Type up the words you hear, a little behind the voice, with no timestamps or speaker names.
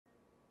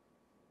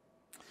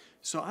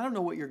So I don't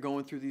know what you're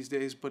going through these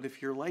days, but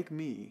if you're like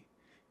me,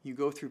 you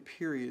go through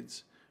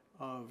periods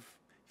of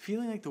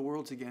feeling like the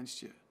world's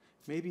against you.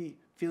 Maybe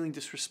feeling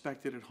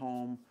disrespected at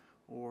home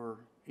or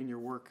in your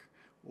work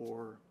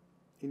or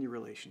in your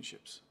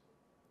relationships.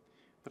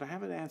 But I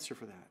have an answer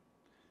for that.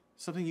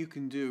 Something you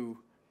can do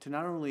to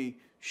not only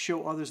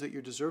show others that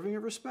you're deserving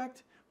of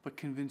respect, but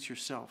convince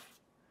yourself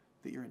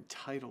that you're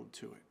entitled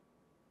to it.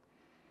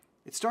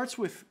 It starts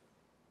with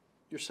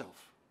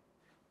yourself.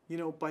 You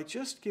know, by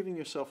just giving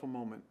yourself a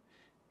moment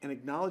and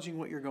acknowledging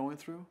what you're going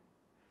through,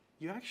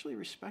 you actually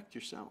respect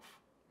yourself.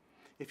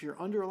 If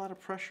you're under a lot of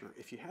pressure,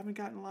 if you haven't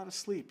gotten a lot of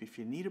sleep, if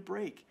you need a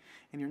break,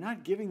 and you're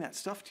not giving that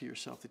stuff to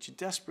yourself that you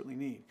desperately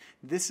need,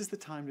 this is the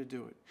time to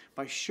do it.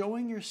 By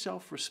showing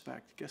yourself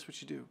respect, guess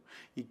what you do?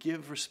 You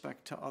give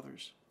respect to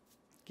others.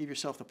 Give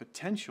yourself the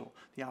potential,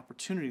 the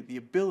opportunity, the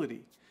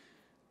ability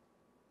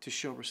to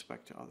show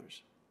respect to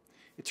others.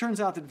 It turns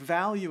out that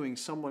valuing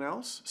someone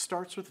else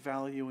starts with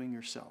valuing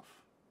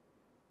yourself.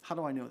 How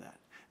do I know that?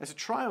 As a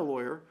trial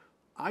lawyer,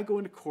 I go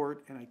into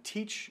court and I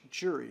teach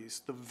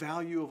juries the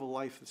value of a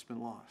life that's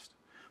been lost.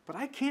 But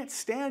I can't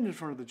stand in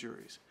front of the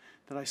juries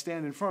that I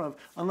stand in front of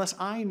unless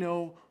I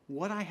know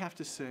what I have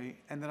to say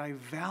and that I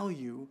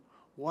value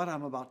what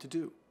I'm about to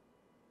do.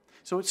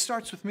 So it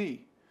starts with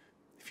me,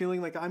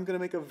 feeling like I'm going to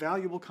make a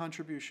valuable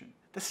contribution.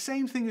 The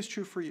same thing is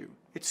true for you.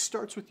 It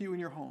starts with you in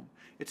your home.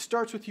 It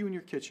starts with you in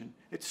your kitchen.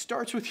 It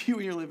starts with you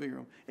in your living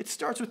room. It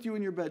starts with you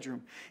in your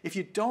bedroom. If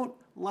you don't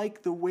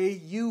like the way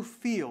you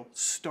feel,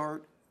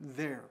 start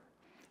there.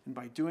 And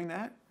by doing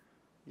that,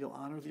 you'll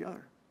honor the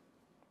other.